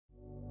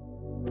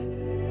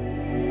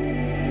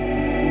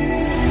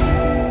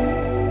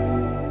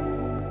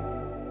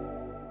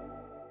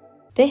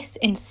This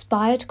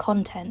inspired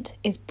content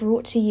is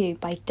brought to you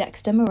by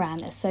Dexter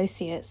Moran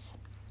Associates.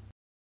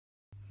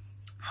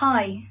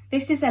 Hi,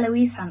 this is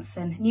Eloise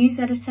Hanson, news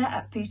editor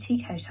at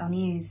Boutique Hotel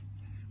News.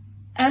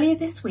 Earlier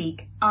this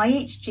week,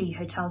 IHG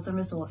Hotels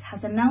Resorts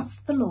has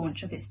announced the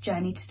launch of its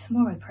Journey to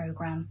Tomorrow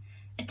programme,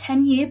 a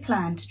 10-year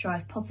plan to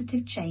drive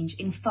positive change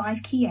in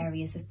 5 key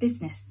areas of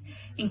business,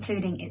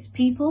 including its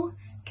people,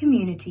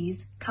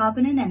 communities,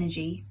 carbon and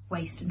energy,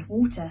 waste and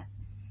water.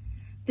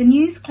 The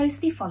news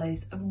closely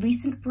follows a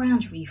recent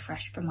brand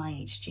refresh from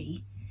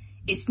IHG.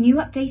 Its new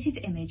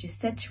updated image is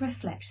said to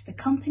reflect the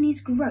company's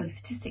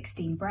growth to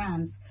 16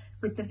 brands,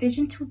 with the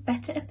vision to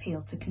better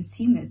appeal to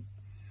consumers.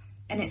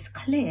 And it's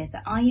clear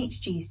that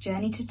IHG's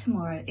Journey to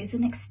Tomorrow is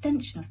an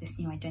extension of this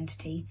new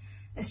identity,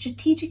 a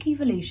strategic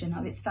evolution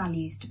of its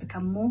values to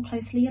become more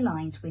closely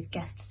aligned with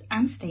guests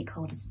and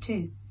stakeholders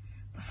too.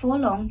 Before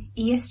long,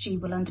 ESG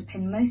will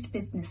underpin most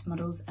business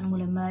models and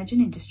will emerge an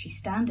industry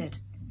standard.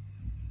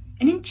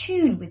 And in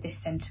tune with this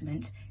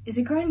sentiment is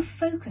a growing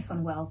focus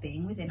on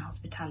well-being within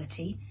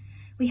hospitality.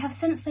 We have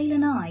Sensei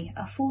Lanai,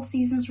 a 4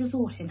 seasons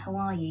resort in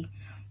Hawaii,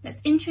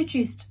 that's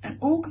introduced an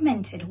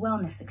augmented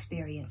wellness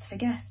experience for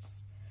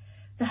guests.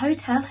 The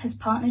hotel has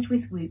partnered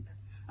with Whoop,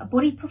 a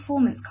body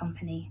performance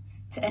company,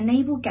 to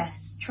enable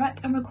guests to track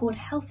and record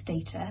health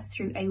data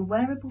through a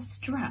wearable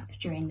strap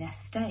during their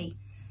stay.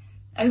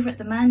 Over at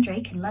the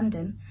Mandrake in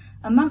London,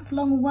 a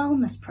month-long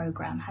wellness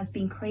programme has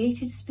been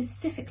created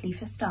specifically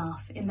for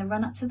staff in the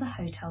run-up to the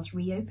hotel's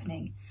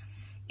reopening.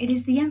 It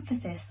is the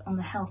emphasis on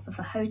the health of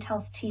a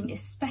hotel's team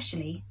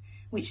especially,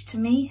 which to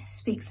me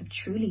speaks of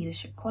true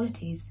leadership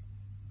qualities.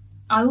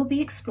 I will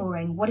be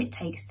exploring what it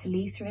takes to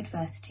lead through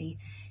adversity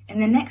in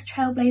the next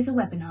Trailblazer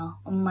webinar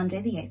on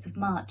Monday the 8th of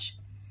March.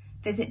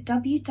 Visit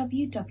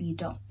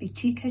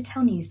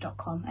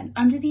www.boutiquehotelnews.com and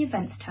under the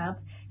events tab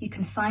you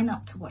can sign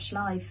up to watch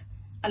live.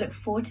 I look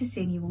forward to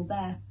seeing you all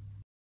there.